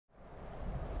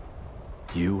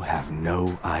You have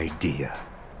no idea.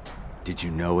 Did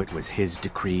you know it was his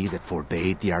decree that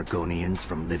forbade the Argonians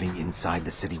from living inside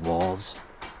the city walls?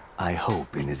 I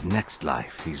hope in his next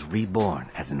life he's reborn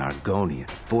as an Argonian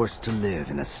forced to live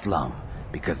in a slum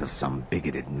because of some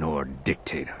bigoted Nord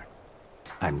dictator.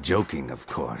 I'm joking, of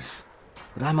course,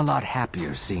 but I'm a lot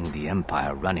happier seeing the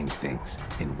Empire running things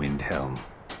in Windhelm.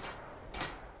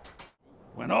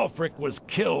 When Ulfric was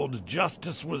killed,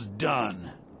 justice was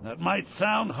done. That might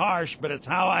sound harsh, but it's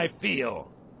how I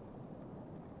feel.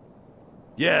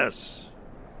 Yes,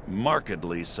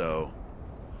 markedly so.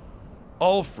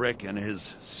 Ulfric and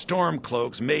his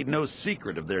Stormcloaks made no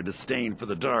secret of their disdain for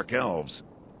the Dark Elves.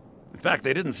 In fact,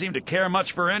 they didn't seem to care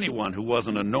much for anyone who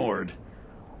wasn't a Nord.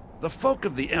 The folk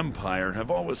of the Empire have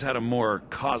always had a more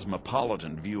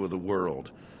cosmopolitan view of the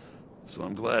world, so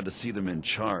I'm glad to see them in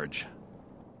charge.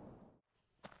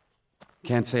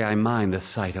 Can't say I mind the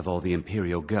sight of all the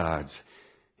Imperial guards.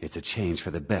 It's a change for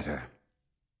the better.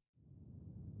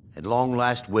 At long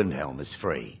last, Windhelm is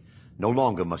free. No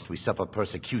longer must we suffer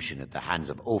persecution at the hands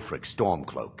of Ulfric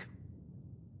Stormcloak.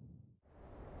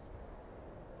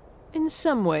 In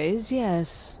some ways,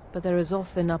 yes, but there is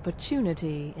often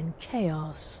opportunity in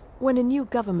chaos. When a new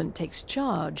government takes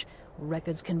charge,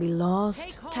 records can be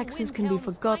lost, taxes can be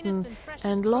forgotten,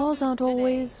 and laws aren't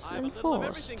always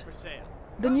enforced.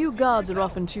 The new guards are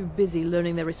often too busy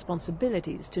learning their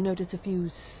responsibilities to notice a few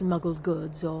smuggled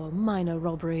goods or minor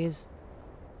robberies.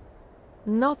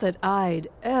 Not that I'd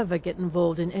ever get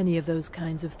involved in any of those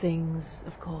kinds of things,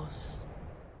 of course.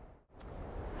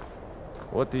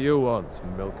 What do you want,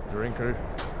 milk drinker?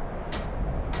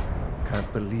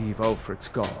 Can't believe Ulfric's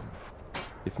gone.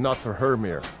 If not for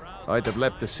Hermir, I'd have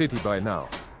left the city by now.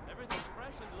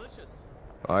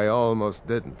 I almost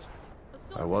didn't.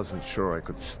 I wasn't sure I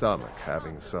could stomach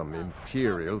having some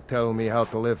Imperial tell me how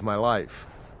to live my life.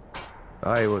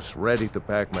 I was ready to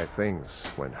pack my things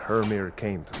when Hermir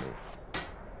came to me.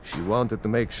 She wanted to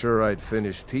make sure I'd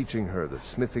finish teaching her the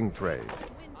smithing trade.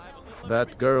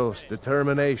 That girl's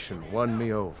determination won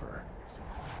me over.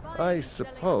 I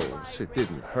suppose it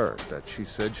didn't hurt that she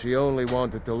said she only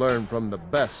wanted to learn from the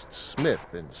best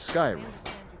smith in Skyrim.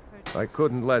 I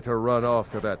couldn't let her run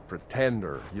off to that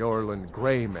pretender, Yorlin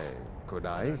Greymane, could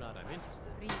I?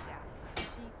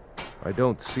 I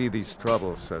don't see these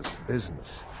troubles as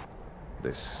business.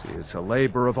 This is a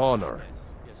labor of honor.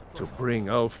 To bring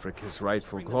Ulfric his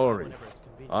rightful glory,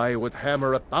 I would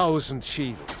hammer 1,000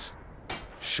 shields.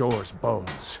 Shore's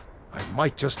bones. I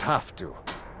might just have to.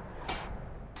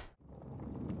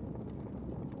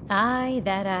 Aye,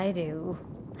 that I do.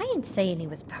 I ain't saying he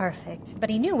was perfect, but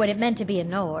he knew what it meant to be a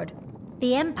Nord.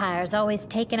 The Empire's always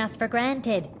taken us for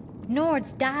granted.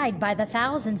 Nords died by the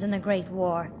thousands in the Great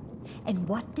War. And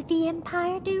what did the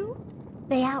Empire do?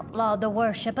 They outlawed the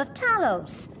worship of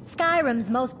Talos, Skyrim's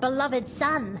most beloved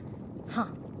son. Huh,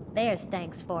 there's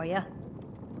thanks for you.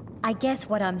 I guess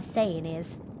what I'm saying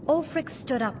is, Ulfric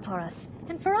stood up for us,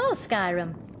 and for all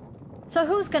Skyrim. So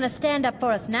who's gonna stand up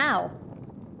for us now?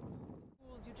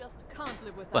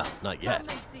 Well, not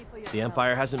yet. The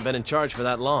Empire hasn't been in charge for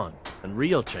that long, and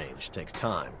real change takes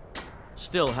time.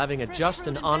 Still, having a just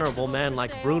and honorable man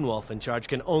like Brunwulf in charge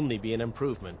can only be an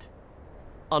improvement.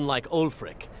 Unlike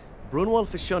Ulfric,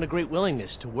 Brunwulf has shown a great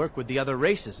willingness to work with the other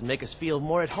races and make us feel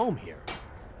more at home here.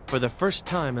 For the first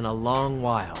time in a long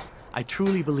while, I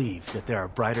truly believe that there are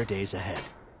brighter days ahead.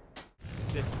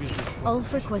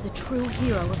 Ulfric was a true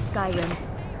hero of Skyrim.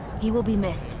 He will be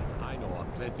missed.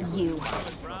 You.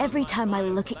 Every time I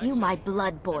look at you, my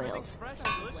blood boils.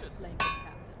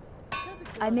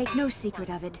 I make no secret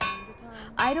of it.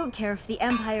 I don't care if the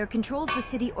Empire controls the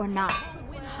city or not.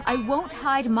 I won't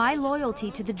hide my loyalty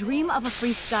to the dream of a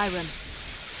free Skyrim.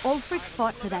 Ulfric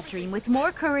fought for that dream with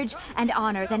more courage and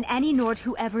honor than any Nord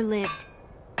who ever lived.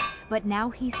 But now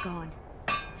he's gone.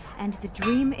 And the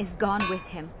dream is gone with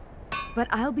him. But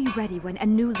I'll be ready when a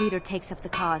new leader takes up the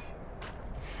cause.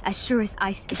 As sure as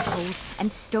ice is cold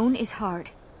and stone is hard,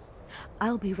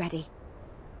 I'll be ready.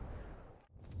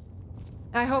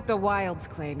 I hope the Wilds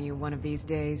claim you one of these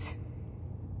days.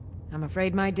 I'm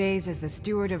afraid my days as the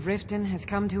Steward of Riften has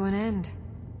come to an end.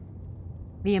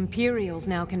 The Imperials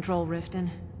now control Riften,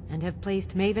 and have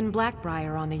placed Maven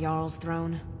Blackbriar on the Jarl's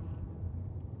throne.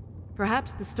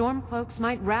 Perhaps the Stormcloaks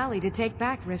might rally to take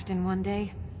back Riften one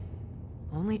day.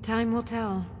 Only time will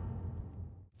tell.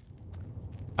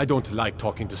 I don't like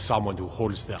talking to someone who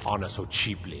holds their honor so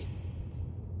cheaply.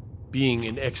 Being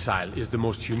in exile is the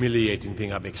most humiliating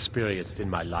thing I've experienced in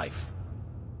my life.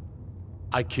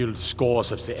 I killed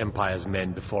scores of the Empire's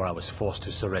men before I was forced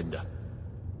to surrender.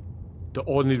 The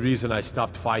only reason I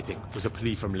stopped fighting was a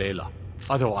plea from Layla.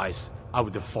 Otherwise, I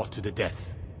would have fought to the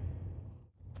death.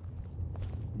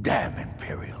 Damn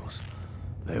Imperials.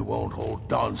 They won't hold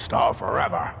Dawnstar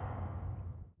forever.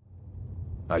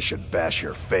 I should bash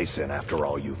your face in after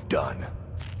all you've done.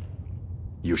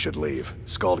 You should leave.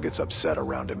 Skald gets upset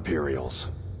around Imperials.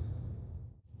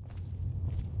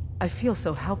 I feel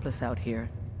so helpless out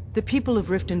here. The people of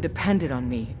Riften depended on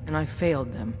me, and I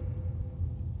failed them.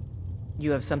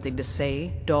 You have something to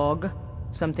say, dog?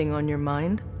 Something on your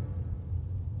mind?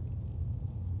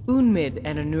 Unmid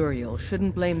and Anuriel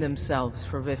shouldn't blame themselves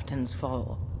for Riften's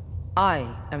fall.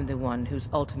 I am the one who's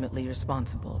ultimately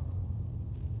responsible.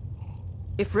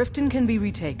 If Riften can be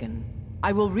retaken,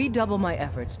 I will redouble my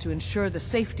efforts to ensure the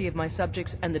safety of my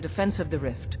subjects and the defense of the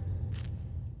Rift.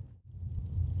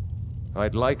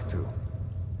 I'd like to,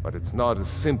 but it's not as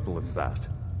simple as that.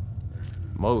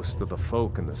 Most of the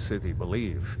folk in the city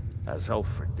believe, as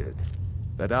Ulfric did,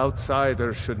 that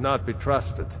outsiders should not be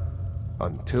trusted.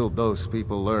 Until those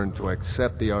people learn to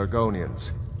accept the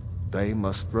Argonians, they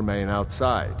must remain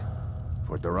outside,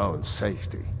 for their own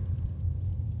safety.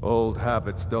 Old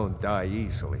habits don't die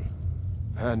easily,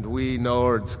 and we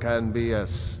Nords can be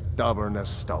as stubborn as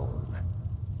stone.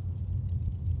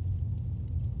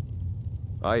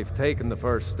 I've taken the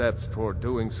first steps toward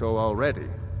doing so already.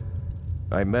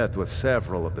 I met with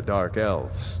several of the Dark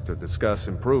Elves to discuss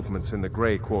improvements in the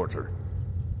Grey Quarter,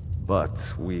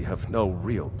 but we have no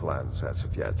real plans as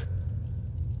of yet.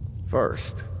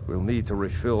 First, we'll need to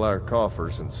refill our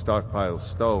coffers and stockpile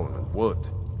stone and wood.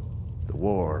 The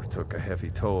war took a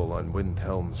heavy toll on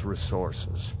Windhelm's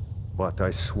resources, but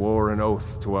I swore an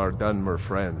oath to our Dunmer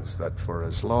friends that for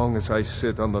as long as I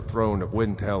sit on the throne of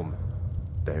Windhelm,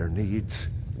 their needs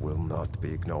will not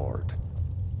be ignored.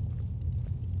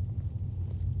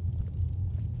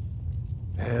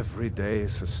 Every day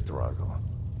is a struggle,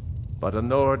 but a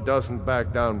Nord doesn't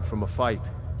back down from a fight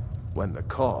when the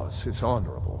cause is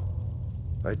honorable.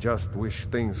 I just wish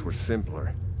things were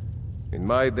simpler. In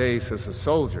my days as a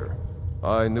soldier,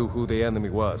 I knew who the enemy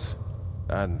was,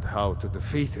 and how to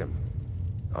defeat him.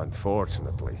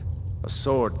 Unfortunately, a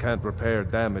sword can't repair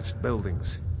damaged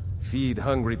buildings, feed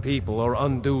hungry people, or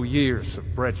undo years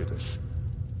of prejudice.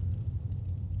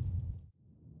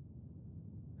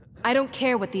 I don't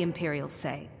care what the Imperials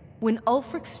say. When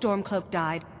Ulfric Stormcloak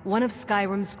died, one of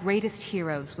Skyrim's greatest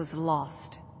heroes was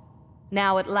lost.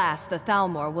 Now at last the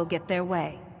Thalmor will get their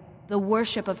way. The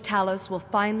worship of Talos will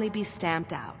finally be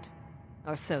stamped out.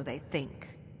 Or so they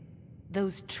think.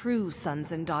 Those true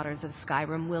sons and daughters of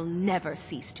Skyrim will never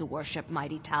cease to worship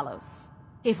mighty Talos.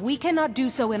 If we cannot do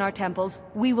so in our temples,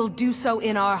 we will do so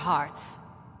in our hearts.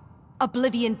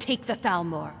 Oblivion, take the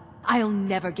Thalmor. I'll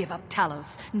never give up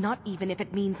Talos, not even if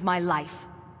it means my life.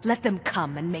 Let them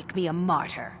come and make me a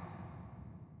martyr.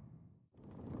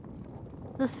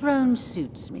 The throne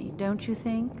suits me, don't you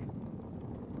think?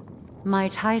 My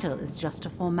title is just a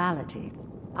formality.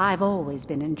 I've always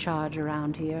been in charge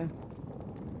around here.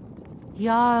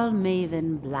 Jarl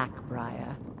Maven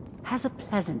Blackbriar has a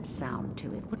pleasant sound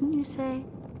to it, wouldn't you say?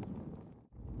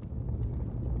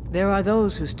 There are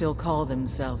those who still call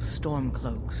themselves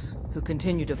Stormcloaks, who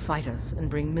continue to fight us and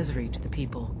bring misery to the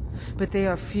people, but they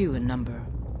are few in number.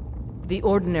 The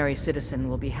ordinary citizen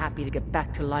will be happy to get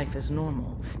back to life as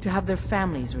normal, to have their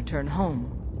families return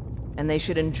home, and they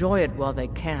should enjoy it while they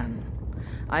can.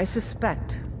 I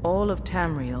suspect all of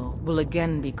Tamriel will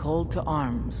again be called to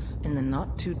arms in the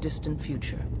not-too-distant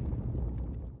future.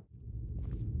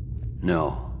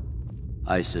 No.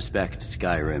 I suspect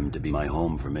Skyrim to be my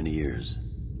home for many years.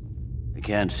 I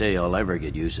can't say I'll ever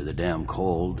get used to the damn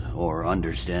cold, or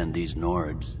understand these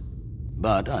Nords,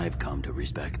 but I've come to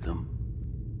respect them.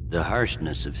 The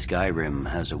harshness of Skyrim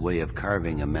has a way of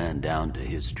carving a man down to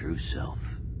his true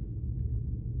self.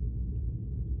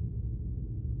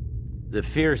 The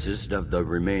fiercest of the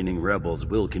remaining rebels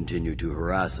will continue to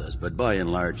harass us, but by and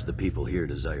large the people here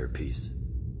desire peace.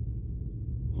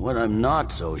 What I'm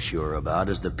not so sure about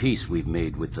is the peace we've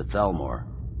made with the Thalmor.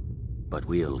 But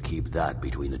we'll keep that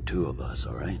between the two of us,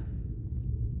 all right?